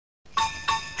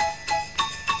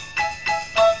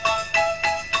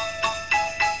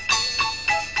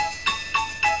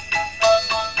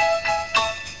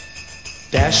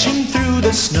dashing through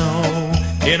the snow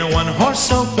in a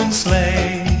one-horse open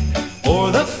sleigh.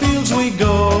 O'er the fields we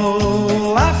go,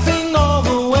 laughing all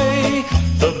the way.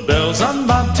 The bells on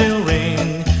bobtail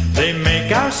ring, they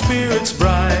make our spirits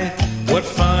bright. What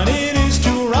fun it is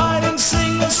to ride and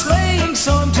sing a sleighing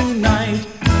song tonight.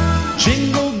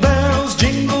 Jingle bells,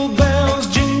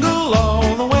 jingle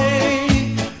all the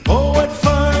way. Oh, what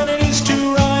fun it is to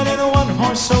ride in a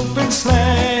one-horse open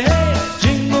sleigh.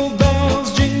 Jingle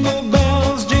bells,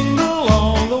 jingle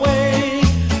all the way.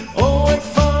 Oh, what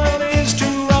fun it is to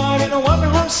ride in a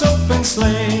one-horse open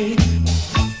sleigh.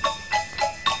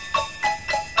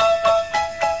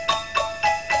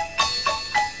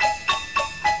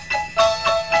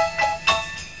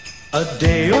 A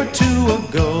day or two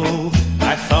ago,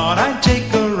 I thought I'd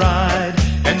take a ride,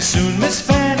 and soon Miss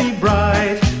Fanny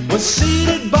Bright was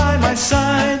seated by my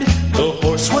side. The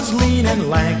horse was lean and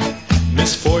lank,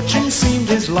 misfortune seemed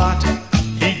his lot.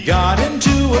 He got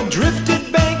into a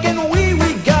drifted bank, and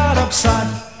we got upset.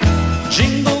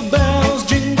 Jingle bells,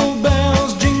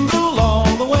 jingle all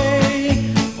the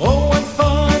way. Oh, what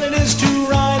fun it is to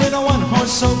ride in a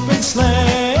one-horse open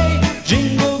sleigh.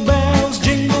 Jingle bells,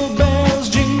 jingle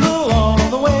all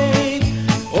the way.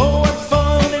 Oh, what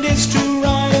fun it is to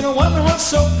ride in a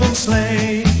one-horse open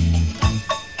sleigh.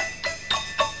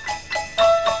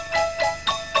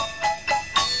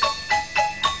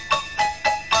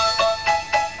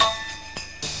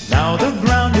 Now the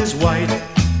ground is white,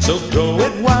 so go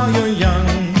it while you're young.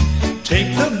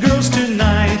 Take the girls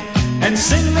tonight and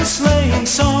sing the sleighing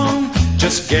song.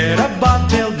 Just get a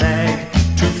bobtail